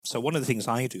So one of the things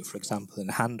I do, for example, in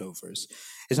handovers,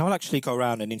 is I'll actually go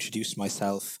around and introduce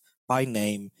myself by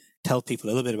name, tell people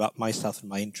a little bit about myself and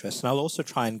my interests, and I'll also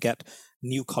try and get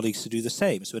new colleagues to do the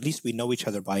same. So at least we know each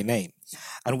other by name.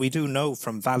 And we do know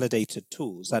from validated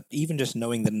tools that even just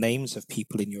knowing the names of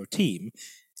people in your team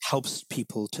helps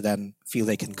people to then feel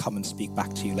they can come and speak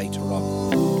back to you later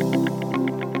on.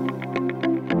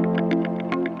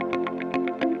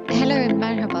 Hello and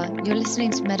marhaba. You're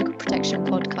listening to Medical Protection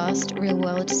Podcast Real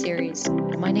World Series.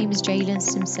 My name is Jaylen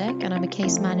Simsek and I'm a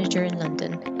case manager in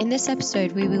London. In this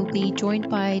episode, we will be joined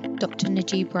by Dr.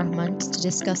 Najib Rahman to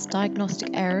discuss diagnostic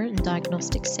error and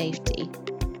diagnostic safety.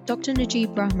 Dr.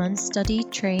 Najib Rahman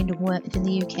studied, trained and worked in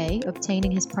the UK,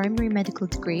 obtaining his primary medical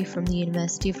degree from the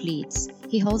University of Leeds.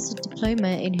 He holds a diploma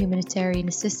in humanitarian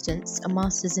assistance, a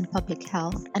master's in public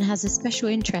health, and has a special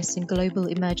interest in global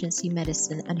emergency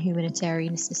medicine and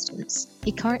humanitarian assistance.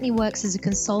 He currently works as a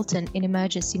consultant in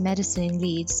emergency medicine in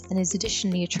Leeds and is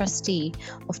additionally a trustee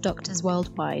of Doctors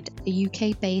Worldwide, a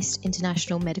UK-based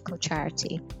international medical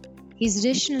charity. He's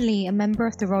additionally a member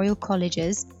of the Royal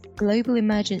College's Global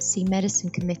Emergency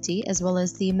Medicine Committee, as well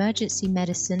as the Emergency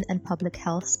Medicine and Public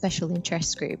Health Special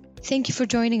Interest Group. Thank you for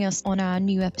joining us on our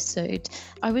new episode.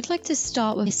 I would like to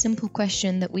start with a simple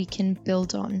question that we can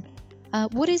build on.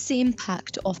 What is the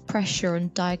impact of pressure on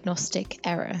diagnostic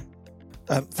error?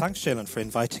 Thanks, Jaylen, for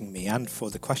inviting me and for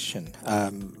the question.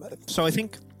 So I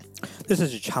think this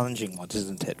is a challenging one,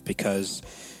 isn't it? Because,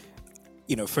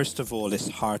 first of all, it's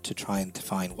hard to try and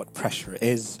define what pressure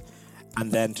is,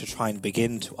 and then to try and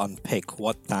begin to unpick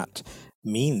what that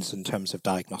means in terms of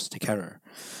diagnostic error.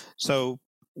 So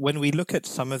when we look at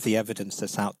some of the evidence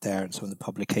that's out there and some of the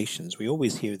publications, we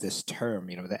always hear this term,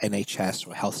 the NHS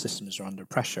or health systems are under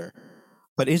pressure.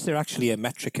 But is there actually a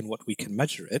metric in what we can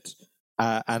measure it?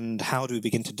 And how do we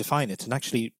begin to define it? And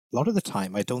actually, a lot of the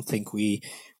time, I don't think we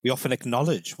often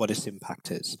acknowledge what its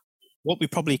impact is. What we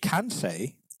probably can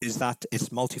say is that it's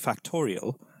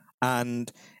multifactorial,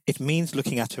 and it means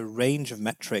looking at a range of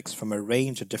metrics from a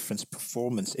range of different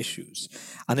performance issues.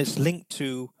 And it's linked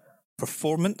to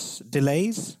performance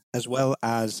delays as well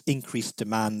as increased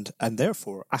demand and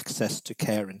therefore access to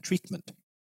care and treatment.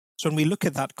 So when we look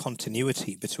at that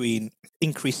continuity between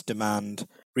increased demand,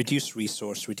 reduced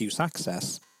resource, reduced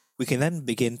access, we can then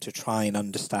begin to try and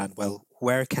understand, well,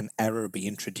 where can error be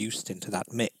introduced into that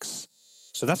mix?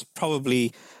 So that's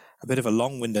probably a bit of a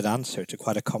long-winded answer to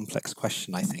quite a complex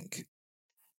question, I think.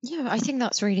 Yeah, I think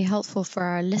that's really helpful for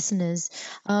our listeners.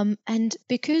 And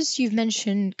because you've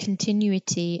mentioned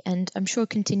continuity, and I'm sure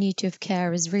continuity of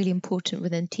care is really important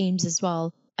within teams as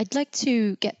well, I'd like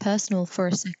to get personal for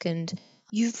a second.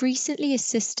 You've recently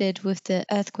assisted with the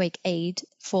earthquake aid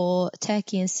for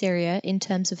Turkey and Syria in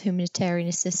terms of humanitarian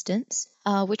assistance,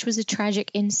 which was a tragic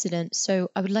incident.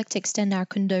 So I would like to extend our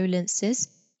condolences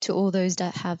to all those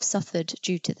that have suffered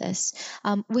due to this.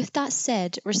 With that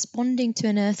said, responding to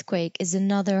an earthquake is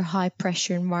another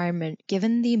high-pressure environment,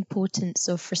 given the importance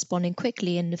of responding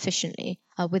quickly and efficiently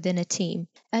within a team.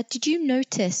 Did you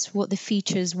notice what the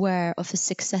features were of a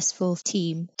successful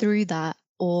team through that,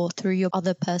 or through your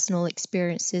other personal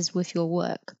experiences with your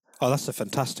work? Oh, that's a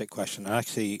fantastic question. And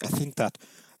actually, I think that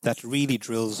really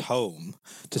drills home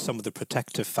to some of the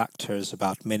protective factors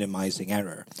about minimizing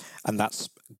error, and that's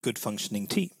good functioning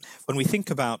team. When we think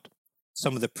about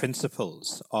some of the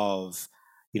principles of,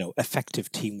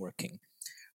 effective team working,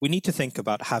 we need to think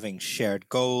about having shared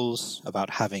goals,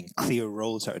 about having clear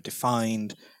roles that are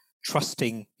defined,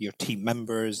 trusting your team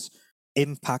members,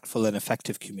 impactful and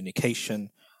effective communication,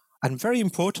 and very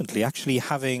importantly, actually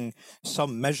having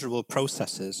some measurable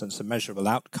processes and some measurable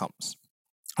outcomes.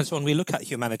 And so when we look at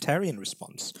humanitarian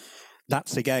response,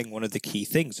 that's again one of the key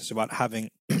things. It's about having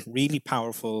really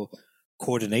powerful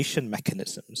coordination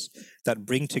mechanisms that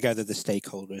bring together the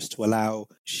stakeholders to allow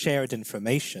shared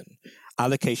information,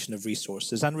 allocation of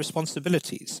resources, and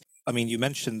responsibilities. I mean, you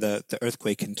mentioned the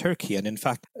earthquake in Turkey, and in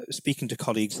fact, speaking to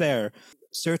colleagues there,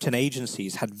 certain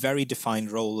agencies had very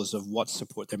defined roles of what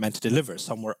support they're meant to deliver.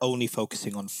 Some were only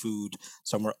focusing on food,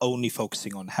 some were only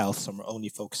focusing on health, some were only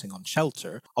focusing on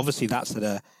shelter. Obviously, that's at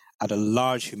a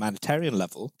large humanitarian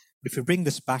level. But if we bring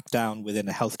this back down within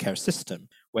a healthcare system,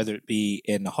 whether it be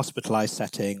in a hospitalized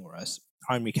setting or a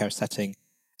primary care setting,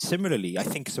 similarly, I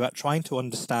think it's about trying to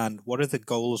understand what are the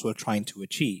goals we're trying to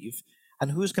achieve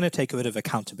and who's going to take a bit of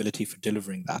accountability for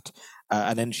delivering that,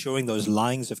 and ensuring those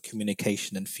lines of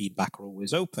communication and feedback are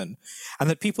always open, and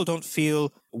that people don't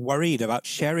feel worried about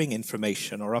sharing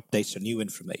information or updates or new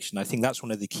information. I think that's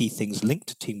one of the key things linked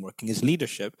to team working is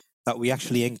leadership, that we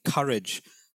actually encourage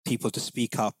people to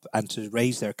speak up and to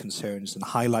raise their concerns and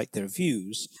highlight their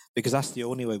views, because that's the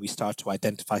only way we start to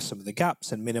identify some of the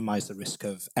gaps and minimize the risk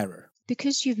of error.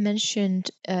 Because you've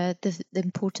mentioned the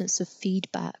importance of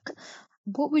feedback,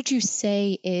 what would you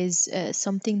say is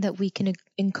something that we can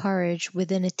encourage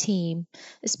within a team,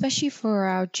 especially for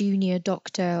our junior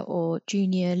doctor or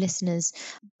junior listeners?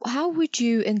 How would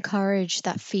you encourage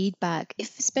that feedback,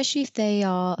 especially if they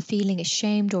are feeling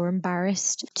ashamed or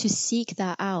embarrassed to seek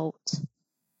that out?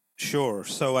 Sure.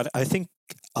 So I think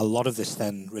a lot of this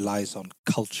then relies on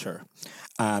culture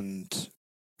and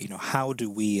how do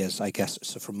we, as I guess,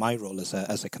 so from my role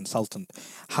as a consultant,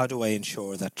 how do I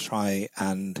ensure that try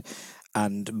and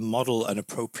model an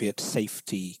appropriate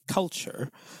safety culture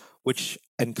which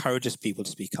encourages people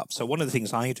to speak up? So one of the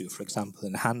things I do, for example,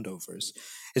 in handovers,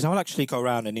 is I'll actually go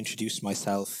around and introduce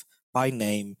myself by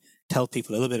name, tell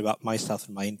people a little bit about myself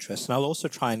and my interests, and I'll also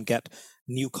try and get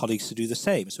new colleagues to do the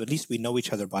same. So at least we know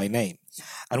each other by name.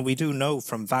 And we do know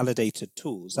from validated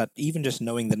tools that even just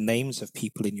knowing the names of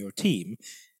people in your team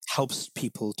helps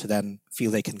people to then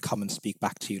feel they can come and speak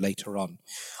back to you later on.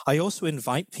 I also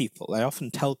invite people, I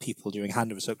often tell people during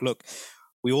handovers, look,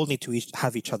 we all need to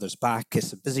have each other's back.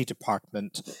 It's a busy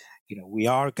department. We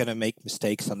are going to make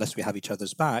mistakes unless we have each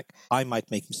other's back. I might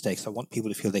make mistakes. I want people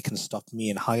to feel they can stop me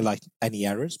and highlight any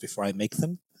errors before I make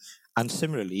them. And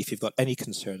similarly, if you've got any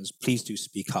concerns, please do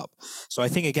speak up. So I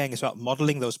think, again, it's about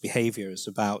modeling those behaviors,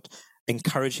 about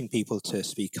encouraging people to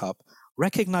speak up,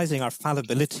 recognizing our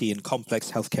fallibility in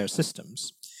complex healthcare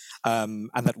systems, and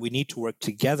that we need to work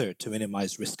together to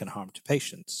minimize risk and harm to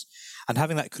patients. And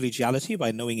having that collegiality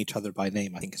by knowing each other by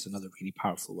name, I think, is another really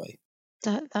powerful way.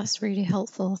 That's really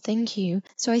helpful. Thank you.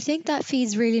 So I think that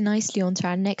feeds really nicely onto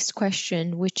our next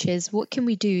question, which is what can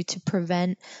we do to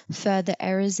prevent further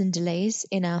errors and delays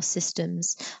in our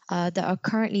systems that are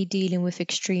currently dealing with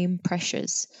extreme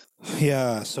pressures?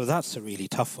 Yeah, so that's a really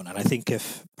tough one. And I think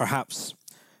if perhaps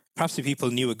if people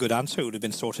knew a good answer, it would have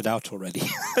been sorted out already.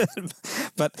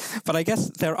 but I guess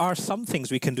there are some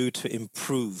things we can do to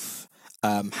improve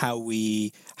how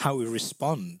we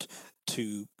respond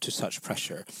to such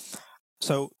pressure.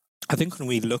 So I think when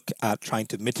we look at trying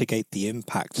to mitigate the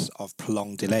impacts of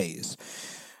prolonged delays,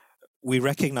 we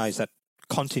recognize that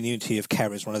continuity of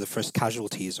care is one of the first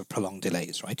casualties of prolonged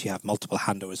delays, right? You have multiple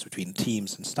handovers between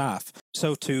teams and staff.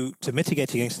 So to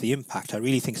mitigate against the impact, I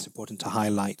really think it's important to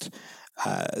highlight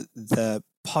the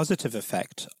positive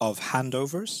effect of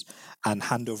handovers and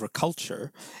handover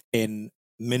culture in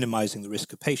minimizing the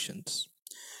risk of patients.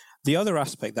 The other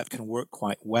aspect that can work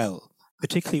quite well,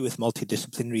 particularly with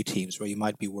multidisciplinary teams where you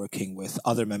might be working with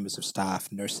other members of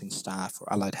staff, nursing staff,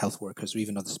 or allied health workers, or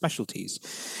even other specialties,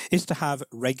 is to have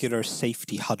regular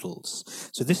safety huddles.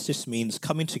 So this just means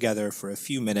coming together for a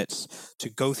few minutes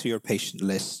to go through your patient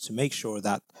list to make sure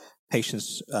that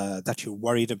patients that you're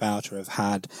worried about or have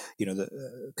had,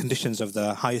 the conditions of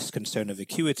the highest concern of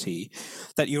acuity,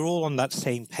 that you're all on that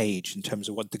same page in terms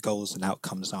of what the goals and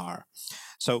outcomes are.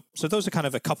 So those are kind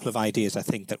of a couple of ideas, I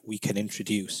think, that we can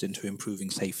introduce into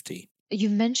improving safety. You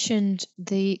mentioned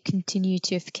the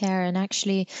continuity of care, and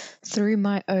actually through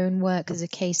my own work as a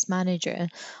case manager,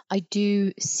 I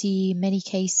do see many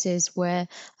cases where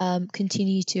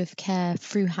continuity of care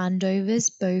through handovers,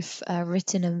 both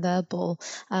written and verbal,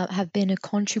 have been a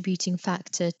contributing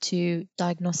factor to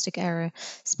diagnostic error,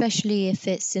 especially if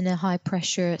it's in a high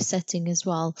pressure setting as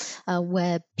well,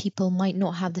 where people might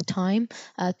not have the time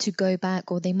to go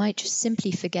back, or they might just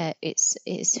simply forget.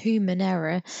 It's human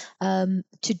error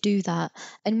to do that.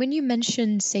 And when you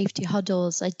mentioned safety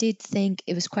huddles, I did think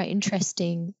it was quite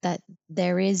interesting that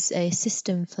there is a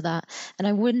system for that. And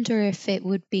I wonder if it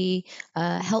would be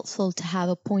helpful to have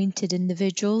appointed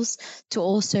individuals to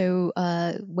also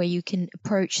where you can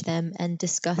approach them and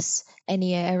discuss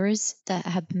any errors that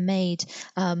have been made,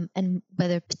 and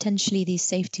whether potentially these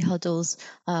safety huddles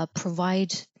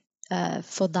provide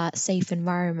for that safe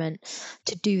environment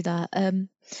to do that.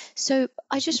 So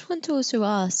I just want to also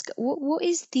ask, what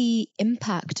is the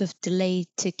impact of delay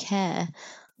to care?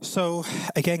 So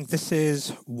again, this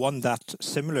is one that,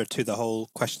 similar to the whole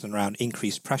question around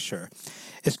increased pressure,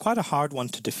 is quite a hard one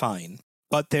to define.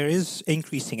 But there is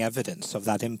increasing evidence of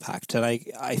that impact. And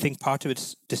I think part of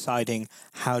it's deciding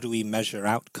how do we measure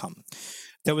outcome.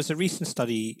 There was a recent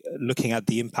study looking at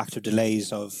the impact of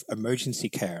delays of emergency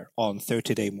care on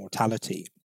 30-day mortality.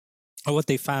 And what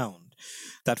they found,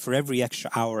 that for every extra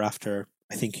hour after,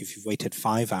 I think if you've waited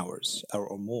 5 hours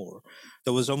or more,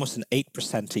 there was almost an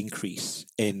 8% increase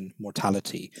in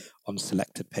mortality on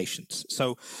selected patients.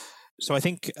 So I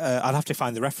think I'll have to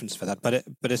find the reference for that,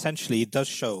 but essentially it does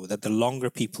show that the longer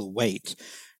people wait,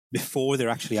 before they're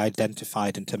actually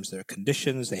identified in terms of their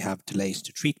conditions, they have delays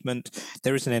to treatment,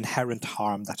 there is an inherent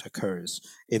harm that occurs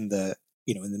in the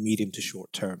medium to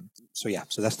short term. So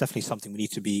that's definitely something we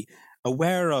need to be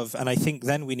aware of. And I think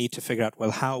then we need to figure out,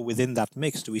 well, how within that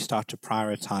mix do we start to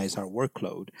prioritize our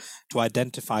workload to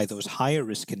identify those higher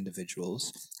risk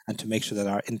individuals and to make sure that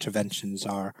our interventions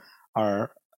are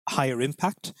higher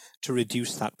impact to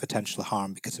reduce that potential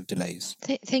harm because of delays.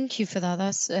 Thank you for that.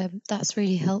 That's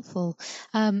really helpful.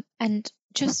 And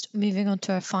just moving on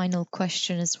to our final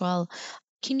question as well.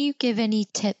 Can you give any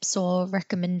tips or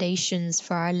recommendations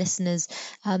for our listeners,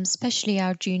 especially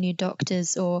our junior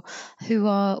doctors or who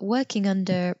are working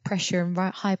under pressure and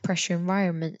high pressure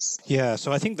environments? Yeah,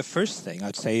 so I think the first thing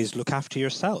I'd say is look after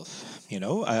yourself.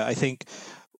 I think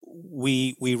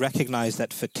we recognize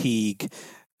that fatigue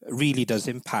really does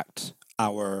impact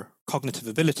our cognitive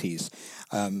abilities.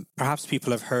 Perhaps people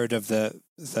have heard of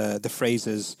the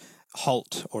phrases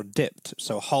HALT or DIPT.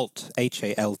 So HALT,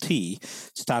 H-A-L-T,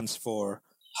 stands for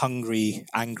hungry,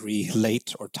 angry,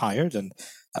 late, or tired, and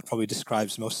that probably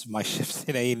describes most of my shifts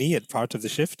in A&E at part of the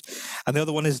shift. And the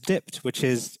other one is DIPT, which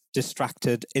is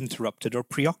distracted, interrupted, or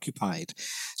preoccupied.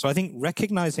 So I think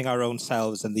recognizing our own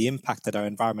selves and the impact that our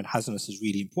environment has on us is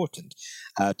really important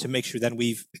to make sure then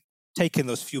we've taken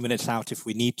those few minutes out if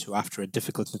we need to after a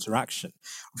difficult interaction.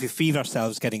 If we feel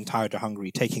ourselves getting tired or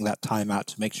hungry, taking that time out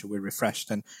to make sure we're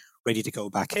refreshed and ready to go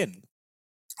back in.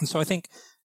 And so I think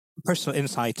personal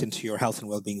insight into your health and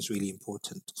well-being is really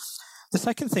important. The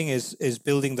second thing is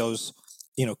building those,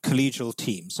 collegial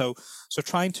teams. So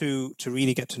trying to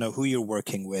really get to know who you're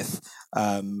working with,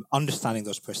 understanding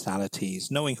those personalities,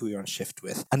 knowing who you're on shift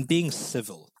with, and being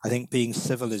civil. I think being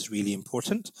civil is really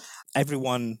important.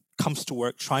 Everyone comes to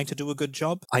work trying to do a good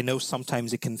job. I know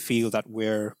sometimes it can feel that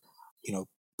we're,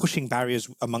 pushing barriers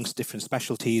amongst different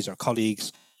specialties or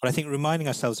colleagues. But I think reminding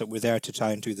ourselves that we're there to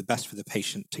try and do the best for the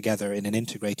patient together in an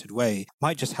integrated way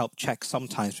might just help check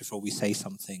sometimes before we say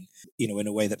something, in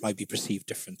a way that might be perceived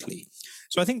differently.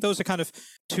 So I think those are kind of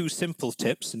two simple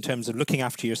tips in terms of looking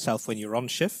after yourself when you're on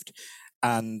shift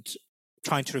and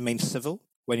trying to remain civil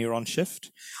when you're on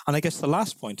shift. And I guess the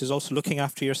last point is also looking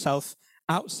after yourself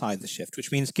outside the shift,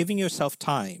 which means giving yourself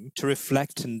time to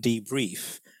reflect and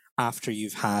debrief after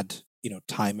you've had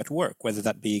time at work, whether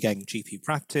that be, again, GP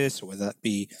practice or whether that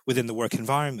be within the work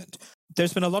environment.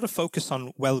 There's been a lot of focus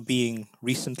on well-being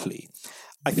recently.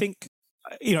 I think,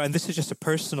 and this is just a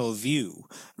personal view,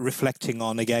 reflecting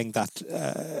on, again, that,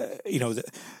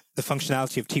 the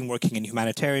functionality of team working in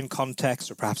humanitarian context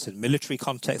or perhaps in military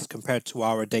context compared to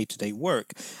our day-to-day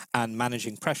work and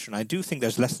managing pressure. And I do think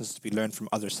there's lessons to be learned from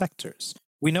other sectors.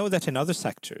 We know that in other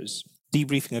sectors,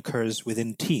 debriefing occurs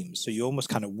within teams. So you almost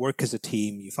kind of work as a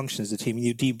team, you function as a team, and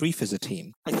you debrief as a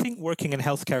team. I think working in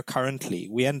healthcare currently,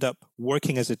 we end up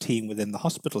working as a team within the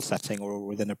hospital setting or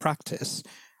within a practice,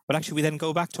 but actually we then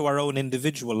go back to our own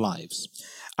individual lives.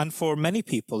 And for many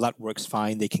people, that works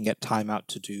fine. They can get time out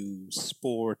to do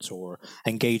sport or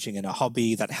engaging in a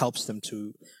hobby that helps them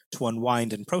to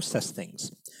unwind and process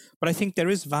things. But I think there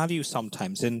is value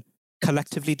sometimes in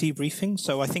collectively debriefing.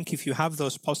 So I think if you have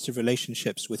those positive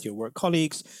relationships with your work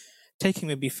colleagues, taking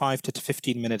maybe 5 to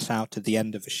 15 minutes out at the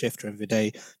end of a shift or of a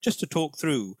day, just to talk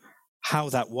through how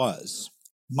that was,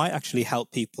 might actually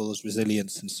help people's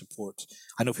resilience and support.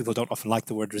 I know people don't often like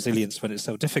the word resilience when it's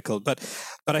so difficult, but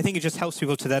I think it just helps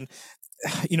people to then,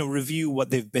 review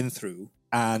what they've been through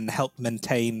and help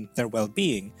maintain their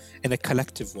well-being in a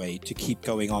collective way to keep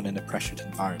going on in a pressured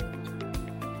environment.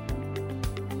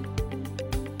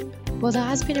 Well, that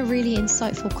has been a really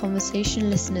insightful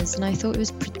conversation, listeners, and I thought it was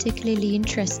particularly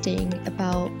interesting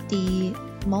about the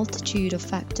multitude of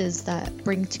factors that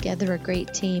bring together a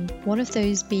great team. One of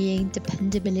those being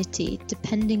dependability,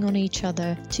 depending on each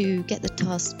other to get the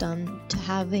task done, to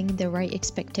having the right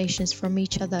expectations from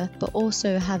each other, but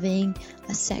also having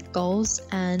set goals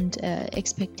and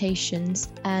expectations.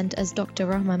 And as Dr.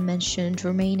 Rahman mentioned,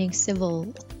 remaining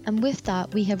civil. And with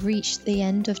that, we have reached the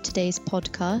end of today's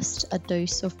podcast, A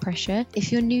Dose of Pressure.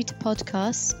 If you're new to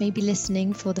podcasts, maybe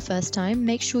listening for the first time,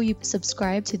 make sure you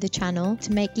subscribe to the channel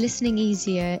to make listening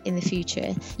easier in the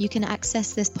future. You can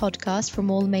access this podcast from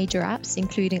all major apps,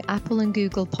 including Apple and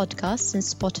Google Podcasts and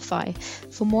Spotify.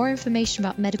 For more information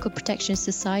about Medical Protection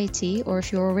Society, or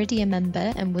if you're already a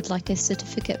member and would like a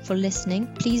certificate for listening,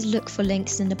 please look for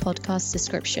links in the podcast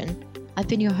description. I've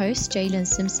been your host, Jalen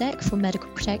Simsek for Medical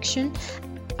Protection.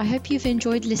 I hope you've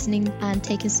enjoyed listening and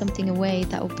taken something away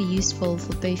that will be useful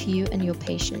for both you and your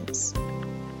patients.